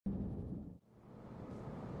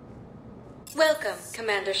Welcome,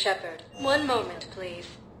 Commander Shepard. One moment, please.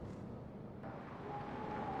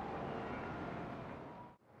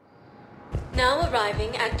 Now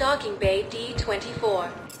arriving at Docking Bay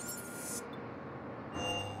D-24.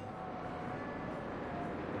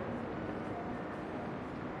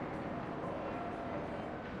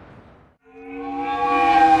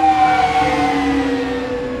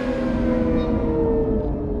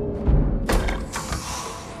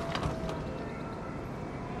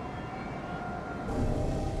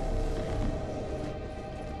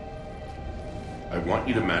 I want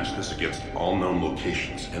you to match this against all known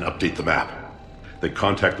locations and update the map. Then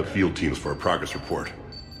contact the field teams for a progress report.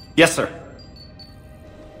 Yes, sir.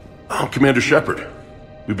 Oh, Commander Shepard.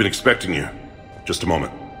 We've been expecting you. Just a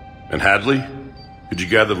moment. And Hadley? Could you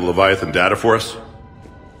gather the Leviathan data for us?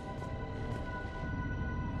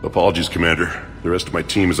 Apologies, Commander. The rest of my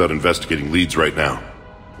team is out investigating leads right now.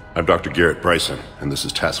 I'm Dr. Garrett Bryson, and this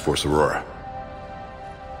is Task Force Aurora.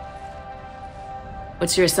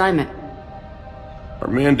 What's your assignment? Our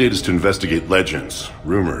mandate is to investigate legends,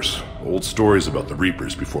 rumors, old stories about the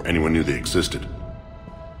Reapers before anyone knew they existed.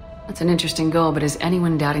 That's an interesting goal, but is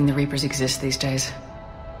anyone doubting the Reapers exist these days?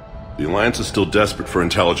 The Alliance is still desperate for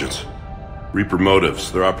intelligence. Reaper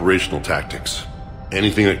motives, their operational tactics.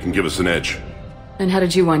 Anything that can give us an edge. And how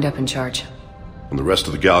did you wind up in charge? When the rest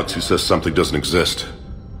of the galaxy says something doesn't exist,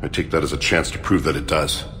 I take that as a chance to prove that it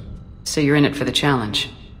does. So you're in it for the challenge?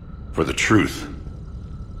 For the truth.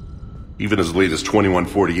 Even as late as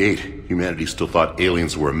 2148, humanity still thought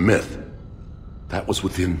aliens were a myth. That was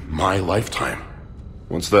within my lifetime.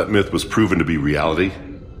 Once that myth was proven to be reality,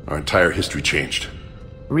 our entire history changed.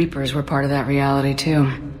 Reapers were part of that reality,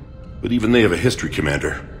 too. But even they have a history,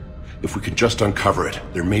 Commander. If we can just uncover it,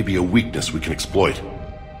 there may be a weakness we can exploit.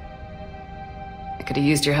 I could have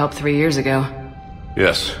used your help 3 years ago.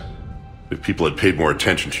 Yes. If people had paid more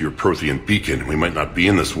attention to your Prothean beacon, we might not be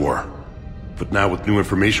in this war. But now with new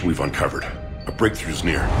information we've uncovered, a breakthrough's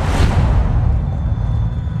near.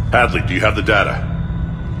 Hadley, do you have the data?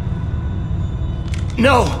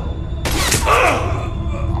 No!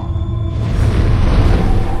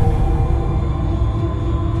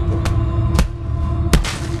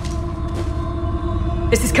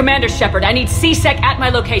 This is Commander Shepard. I need C-Sec at my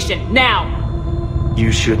location, now!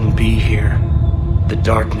 You shouldn't be here. The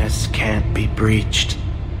darkness can't be breached.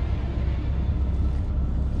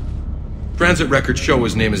 Transit records show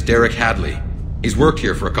his name is Derek Hadley. He's worked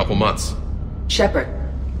here for a couple months. Shepard,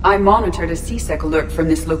 I monitored a C-Sec alert from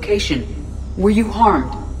this location. Were you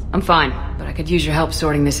harmed? I'm fine, but I could use your help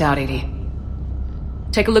sorting this out, Edie.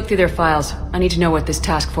 Take a look through their files. I need to know what this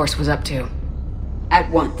task force was up to. At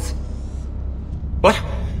once. What?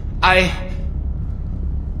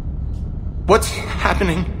 What's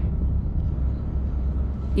happening?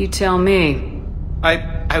 You tell me.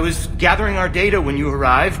 I was gathering our data when you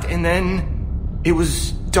arrived, and then it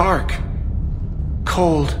was dark.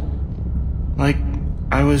 Cold. Like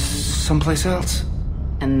I was someplace else.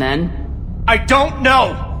 And then? I don't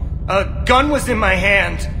know! A gun was in my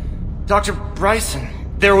hand. Dr. Brайson.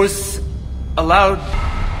 There was a loud...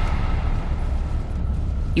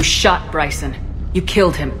 You shot Bryson. You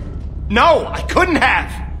killed him. No, I couldn't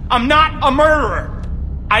have! I'm not a murderer!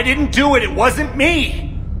 I didn't do it, it wasn't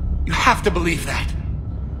me! You have to believe that.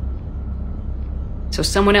 So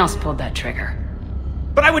someone else pulled that trigger.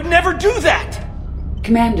 But I would never do that!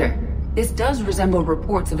 Commander, this does resemble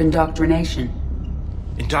reports of indoctrination.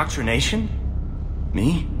 Indoctrination?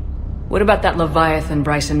 Me? What about that Leviathan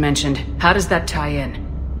Bryson mentioned? How does that tie in?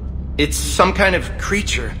 It's some kind of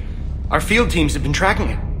creature. Our field teams have been tracking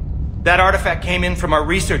it. That artifact came in from our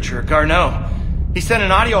researcher, Garno. He sent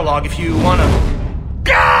an audio log if you wanna...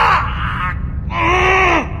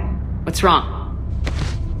 What's wrong?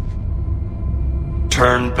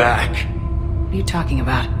 Turn back. What are you talking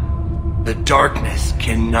about? The darkness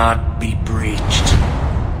cannot be breached.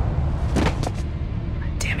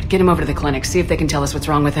 Damn it, get him over to the clinic. See if they can tell us what's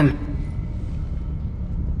wrong with him.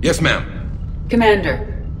 Yes, ma'am.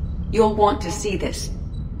 Commander, you'll want to see this.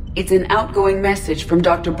 It's an outgoing message from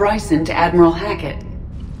Dr. Bryson to Admiral Hackett.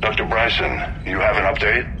 Dr. Bryson, you have an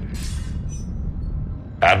update?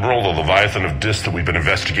 Admiral, the Leviathan of Dis that we've been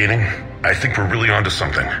investigating, I think we're really onto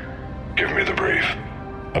something. Give me the brief.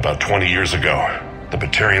 About 20 years ago, the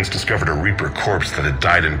Batarians discovered a Reaper corpse that had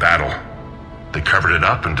died in battle. They covered it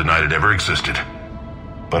up and denied it ever existed.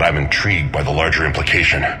 But I'm intrigued by the larger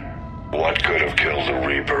implication. What could have killed the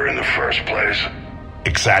Reaper in the first place?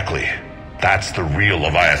 Exactly. That's the real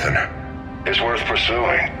Leviathan. It's worth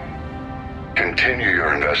pursuing. Continue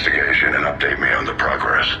your investigation and update me on the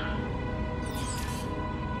progress.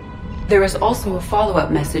 There is also a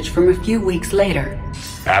follow-up message from a few weeks later.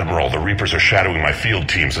 Admiral, the Reapers are shadowing my field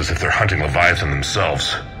teams as if they're hunting Leviathan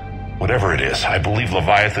themselves. Whatever it is, I believe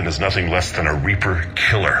Leviathan is nothing less than a Reaper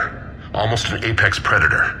killer. Almost an apex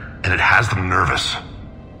predator, and it has them nervous.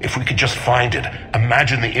 If we could just find it,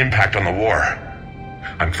 imagine the impact on the war.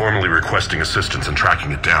 I'm formally requesting assistance in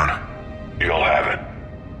tracking it down. You'll have it.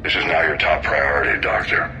 This is now your top priority,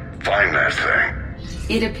 Doctor. Find that thing.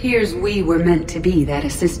 It appears we were meant to be that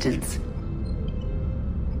assistance.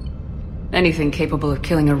 Anything capable of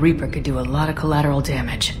killing a Reaper could do a lot of collateral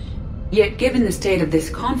damage. Yet given the state of this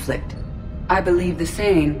conflict, I believe the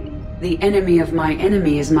saying, "The enemy of my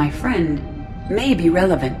enemy is my friend," may be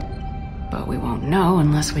relevant. But we won't know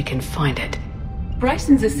unless we can find it.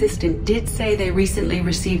 Bryson's assistant did say they recently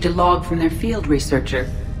received a log from their field researcher.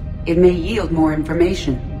 It may yield more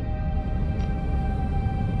information.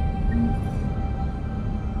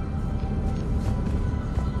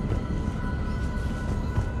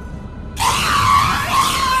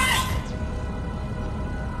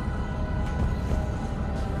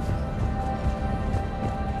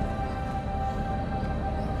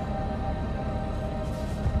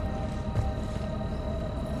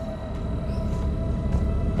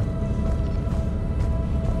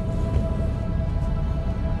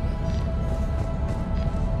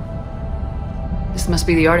 This must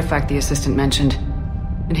be the artifact the assistant mentioned.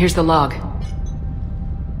 And here's the log.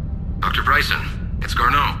 Dr. Bryson, it's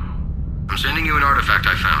Garno. I'm sending you an artifact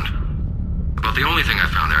I found. About the only thing I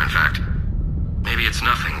found there, in fact. Maybe it's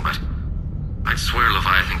nothing, but I'd swear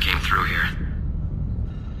Leviathan came through here.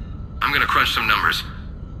 I'm gonna crunch some numbers.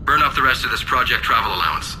 Burn up the rest of this project travel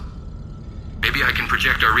allowance. Maybe I can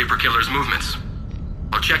project our Reaper killer's movements.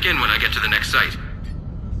 I'll check in when I get to the next site.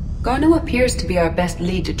 Garno appears to be our best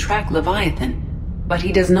lead to track Leviathan, but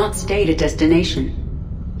he does not state a destination.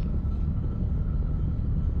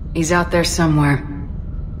 He's out there somewhere.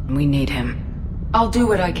 We need him. I'll do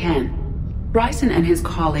what I can. Bryson and his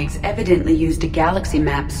colleagues evidently used a galaxy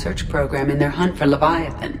map search program in their hunt for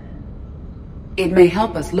Leviathan. It may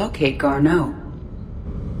help us locate Garno.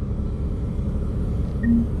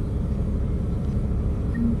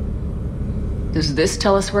 Does this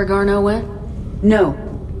tell us where Garno went? No,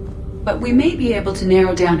 but we may be able to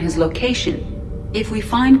narrow down his location if we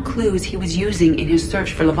find clues he was using in his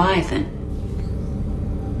search for Leviathan.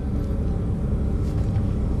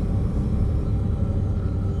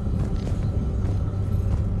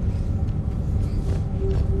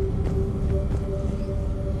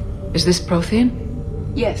 Is this Prothean?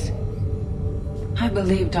 Yes. I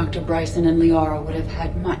believe Dr. Bryson and Liara would have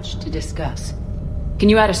had much to discuss. Can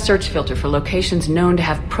you add a search filter for locations known to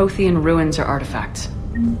have Prothean ruins or artifacts?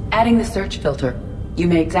 Adding the search filter, you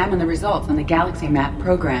may examine the results on the galaxy map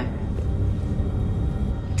program.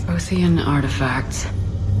 Prothean artifacts.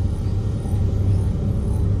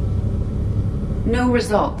 No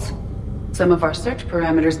results. Some of our search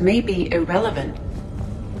parameters may be irrelevant.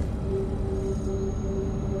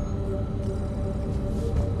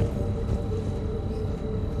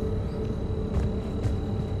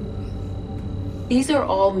 These are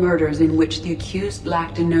all murders in which the accused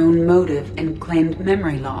lacked a known motive and claimed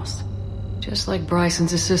memory loss. Just like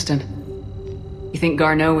Bryson's assistant. You think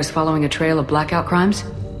Garno was following a trail of blackout crimes?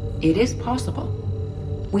 It is possible.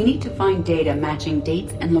 We need to find data matching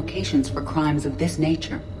dates and locations for crimes of this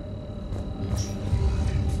nature.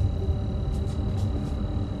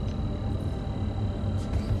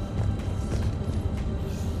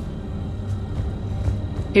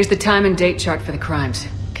 Here's the time and date chart for the crimes.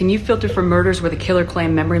 Can you filter for murders where the killer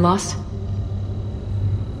claimed memory loss?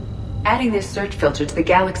 Adding this search filter to the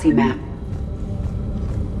galaxy map.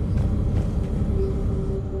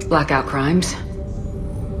 Blackout crimes.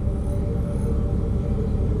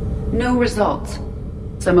 No results.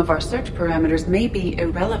 Some of our search parameters may be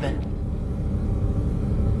irrelevant.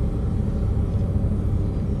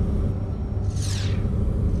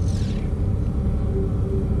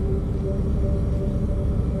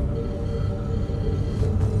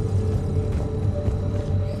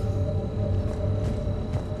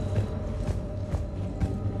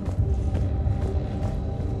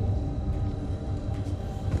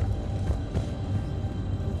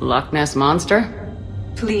 Loch Ness Monster?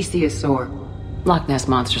 Plesiosaur. Loch Ness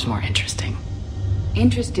Monster's more interesting.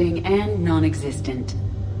 Interesting and non-existent.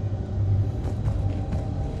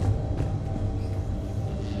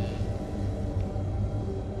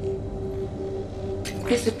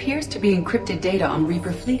 This appears to be encrypted data on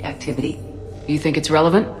Reaper fleet activity. You think it's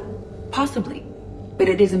relevant? Possibly, but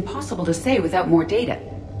it is impossible to say without more data,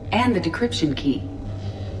 and the decryption key.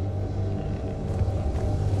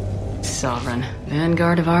 Sovereign,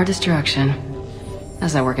 vanguard of our destruction.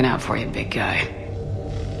 How's that working out for you, big guy?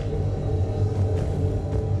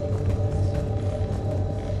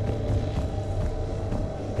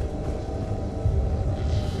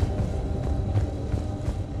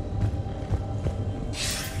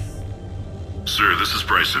 Sir, this is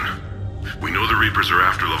Bryson. We know the Reapers are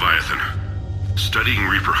after Leviathan. Studying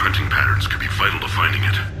Reaper hunting patterns could be vital to finding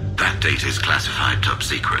it. That data is classified top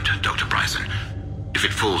secret, Dr. Bryson. If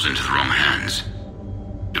it falls into the wrong hands...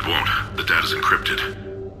 It won't. The data's encrypted.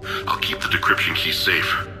 I'll keep the decryption key safe.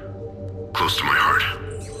 Close to my heart.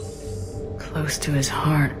 Close to his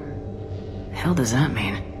heart. The hell does that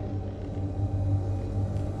mean?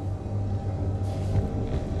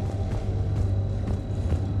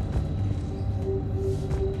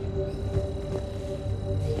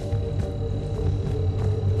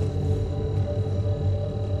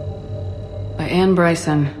 By Anne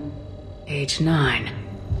Bryson, age 9.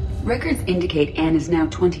 Records indicate Anne is now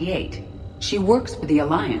 28. She works for the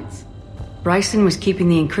Alliance. Bryson was keeping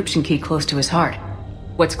the encryption key close to his heart.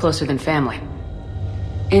 What's closer than family?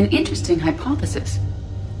 An interesting hypothesis.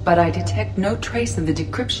 But I detect no trace of the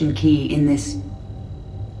decryption key in this...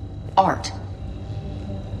 art.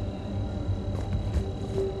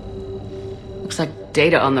 Looks like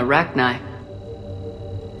data on the Rachni.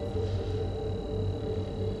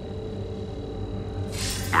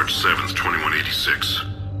 March 7th, 2186.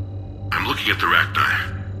 I'm looking at the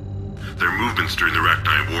Rachni. Their movements during the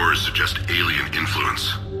Rachni Wars suggest alien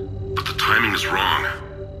influence. But the timing is wrong.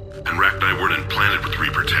 And Rachni weren't implanted with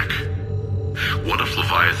Reaper tech. What if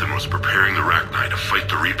Leviathan was preparing the Rachni to fight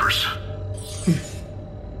the Reapers?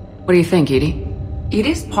 What do you think, Edie? It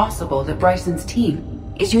is possible that Bryson's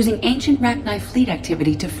team is using ancient Rachni fleet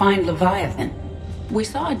activity to find Leviathan. We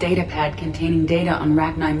saw a data pad containing data on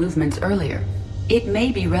Rachni movements earlier. It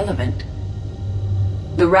may be relevant.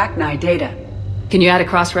 The Rachni data. Can you add a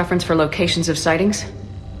cross-reference for locations of sightings?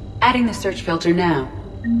 Adding the search filter now.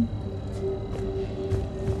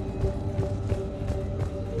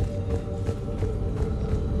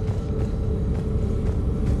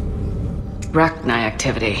 Rachni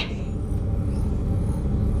activity.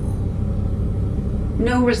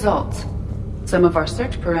 No results. Some of our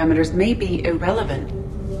search parameters may be irrelevant.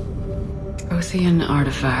 Prothean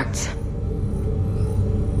artifacts.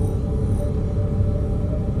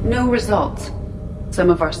 No results. Some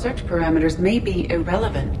of our search parameters may be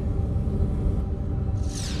irrelevant.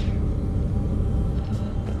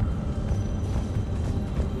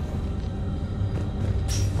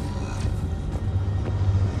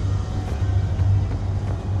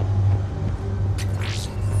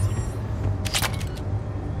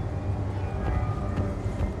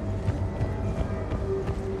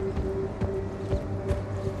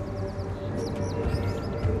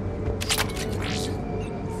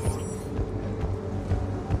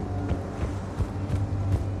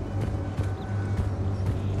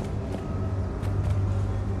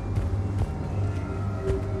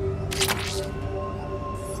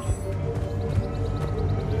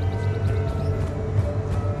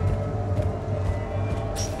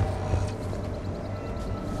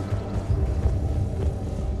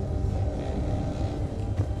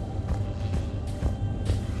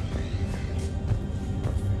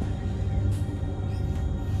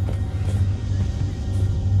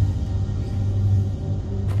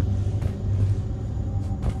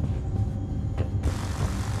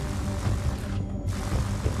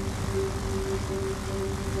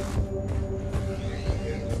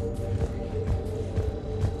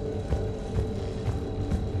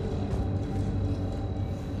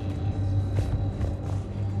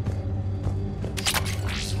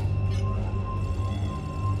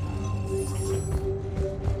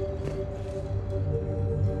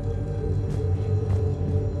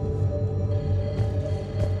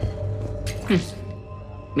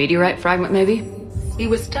 Meteorite fragment, maybe? He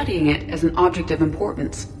was studying it as an object of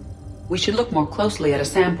importance. We should look more closely at a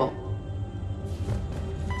sample.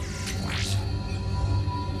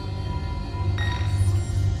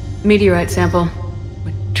 Meteorite sample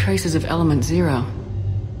with traces of element 0.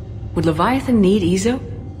 Would Leviathan need EZO?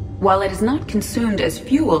 While it is not consumed as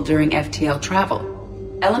fuel during FTL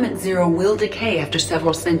travel, element 0 will decay after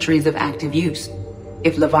several centuries of active use.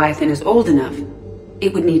 If Leviathan is old enough,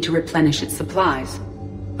 it would need to replenish its supplies.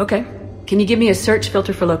 Okay. Can you give me a search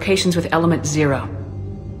filter for locations with element 0?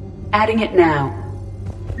 Adding it now.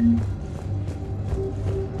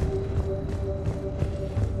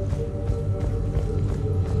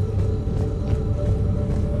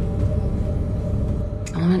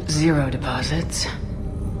 Element 0 deposits.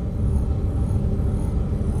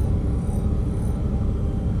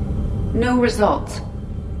 No results.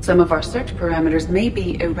 Some of our search parameters may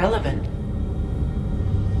be irrelevant.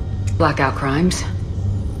 Blackout crimes.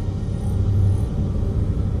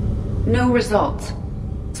 No results.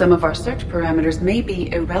 Some of our search parameters may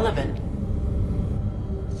be irrelevant.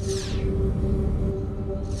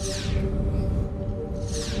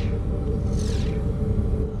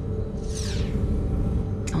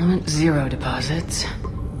 Element 0 deposits.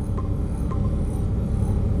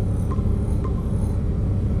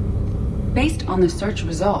 Based on the search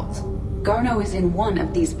results, Garno is in one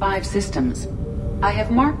of these 5 systems. I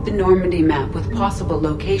have marked the Normandy map with possible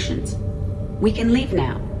locations. We can leave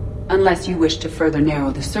now, unless you wish to further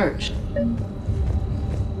narrow the search.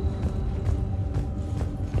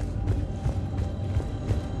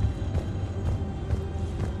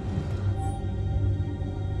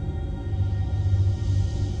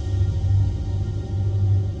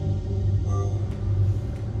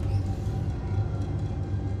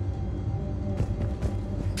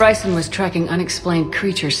 Bryson was tracking unexplained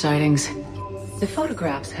creature sightings. The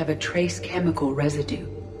photographs have a trace chemical residue.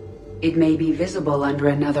 It may be visible under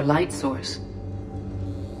another light source.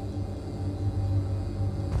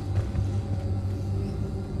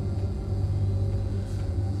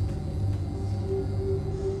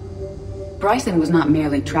 Bryson was not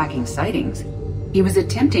merely tracking sightings. He was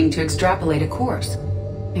attempting to extrapolate a course.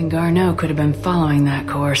 And Garno could have been following that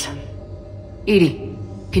course. Edie,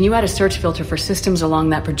 can you add a search filter for systems along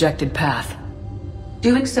that projected path?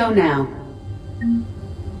 Doing so now.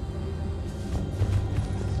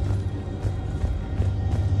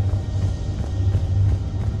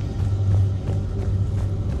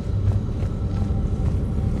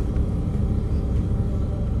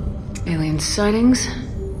 Alien sightings?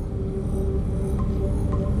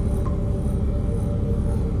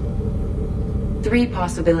 Three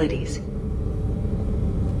possibilities.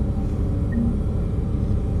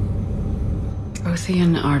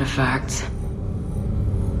 Prothean artifacts.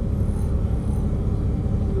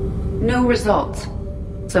 No results.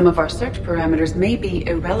 Some of our search parameters may be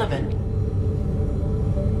irrelevant.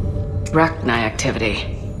 Rachni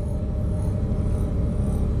activity.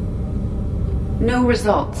 No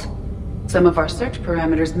results. Some of our search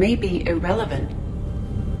parameters may be irrelevant.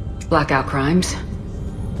 Blackout crimes.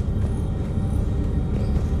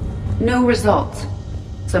 No results.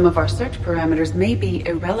 Some of our search parameters may be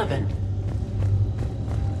irrelevant.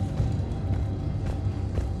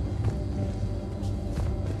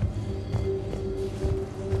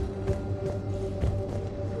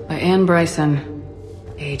 By Anne Bryson,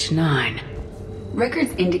 age 9.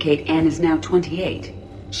 Records indicate Anne is now 28.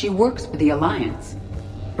 She works for the Alliance.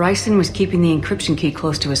 Bryson was keeping the encryption key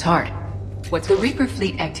close to his heart. The Reaper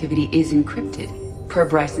fleet activity is encrypted, per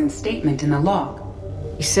Bryson's statement in the log.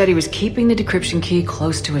 He said he was keeping the decryption key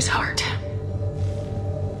close to his heart.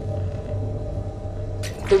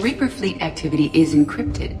 The Reaper fleet activity is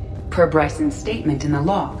encrypted, per Bryson's statement in the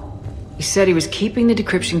log. He said he was keeping the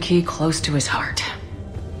decryption key close to his heart.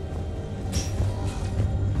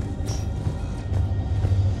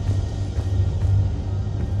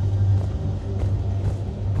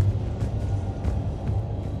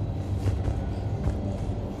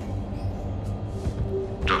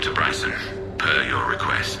 Dr. Bryson, per your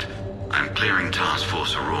request, I'm clearing Task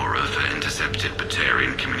Force Aurora for intercepted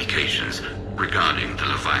Batarian communications regarding the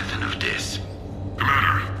Leviathan of Dis.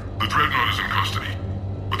 Commander, the Dreadnought is in custody,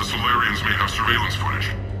 but the Solarians may have surveillance footage.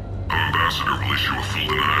 Our ambassador will issue a full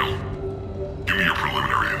denial. Give me your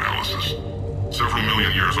preliminary analysis. Several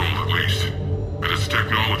million years old at least, and its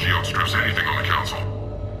technology outstrips anything on the Council.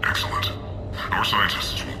 Excellent. Our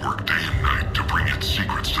scientists will work day and night to bring its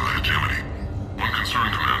secrets to the hegemony. One concern,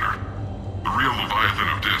 Commander. The real Leviathan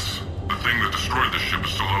of Dis, the thing that destroyed the ship, is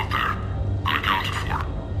still out there, unaccounted for.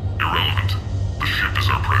 Irrelevant. The ship is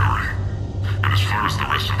our priority. And as far as the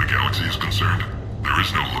rest of the galaxy is concerned, there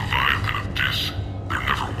is no Leviathan of Dis. There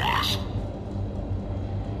never was.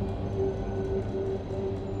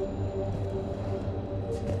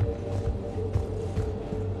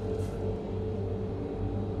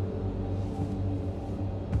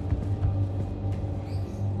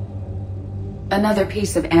 Another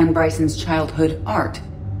piece of Anne Bryson's childhood art.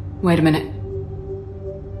 Wait a minute.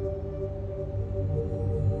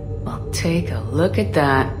 Well, take a look at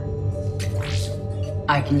that.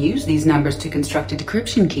 I can use these numbers to construct a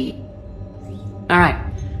decryption key. All right,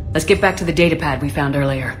 let's get back to the datapad we found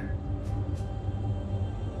earlier.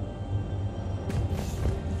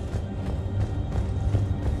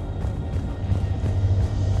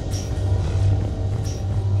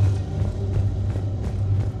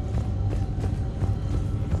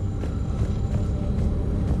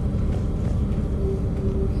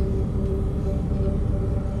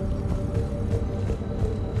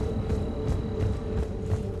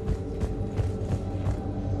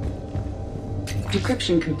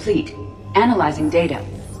 Decryption complete. Analyzing data.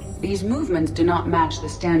 These movements do not match the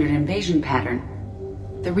standard invasion pattern.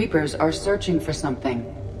 The Reapers are searching for something.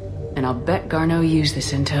 And I'll bet Garno used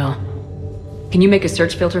this intel. Can you make a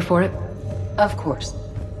search filter for it? Of course.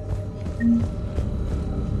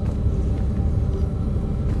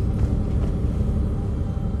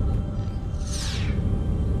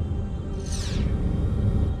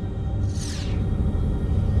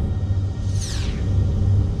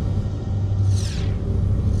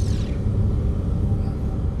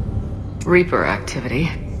 Reaper activity.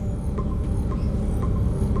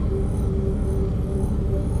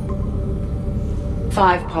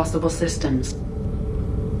 Five possible systems.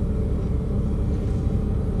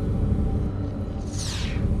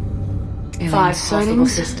 Alien Five possible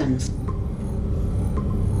sightings? systems.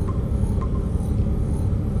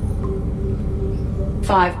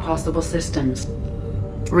 Five possible systems.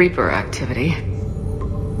 Reaper activity.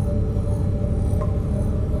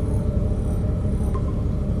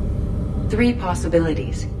 Three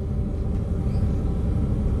possibilities.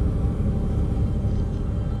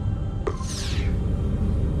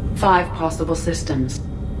 Five possible systems.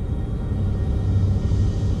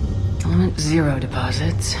 Element 0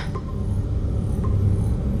 deposits.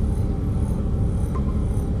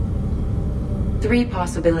 Three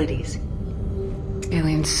possibilities.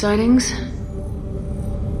 Alien sightings.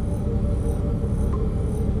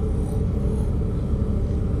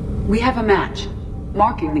 We have a match,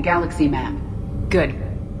 marking the galaxy map. Good.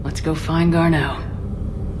 Let's go find Garno.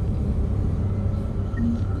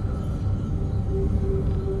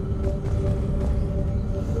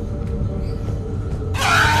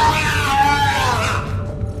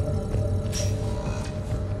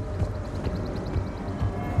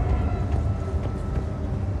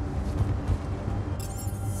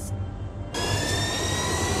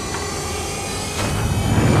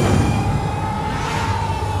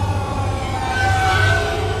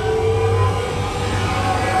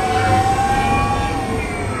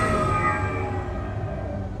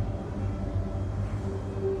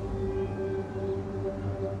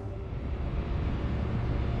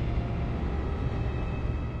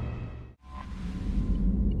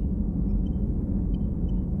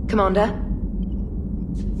 Commander?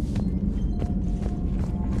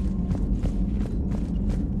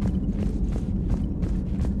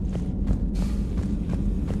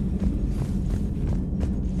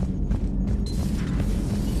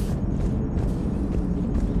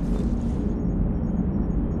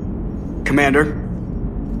 Commander?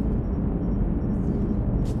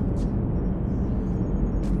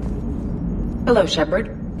 Hello,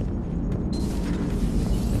 Shepard.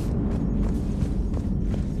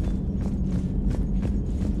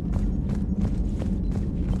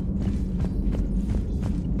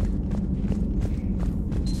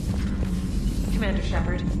 Commander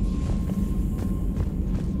Shepard.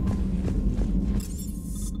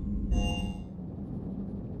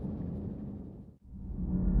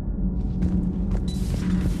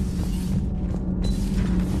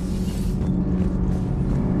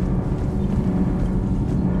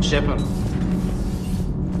 Shepard.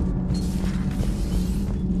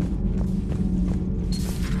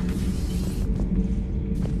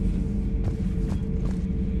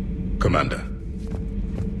 Commander.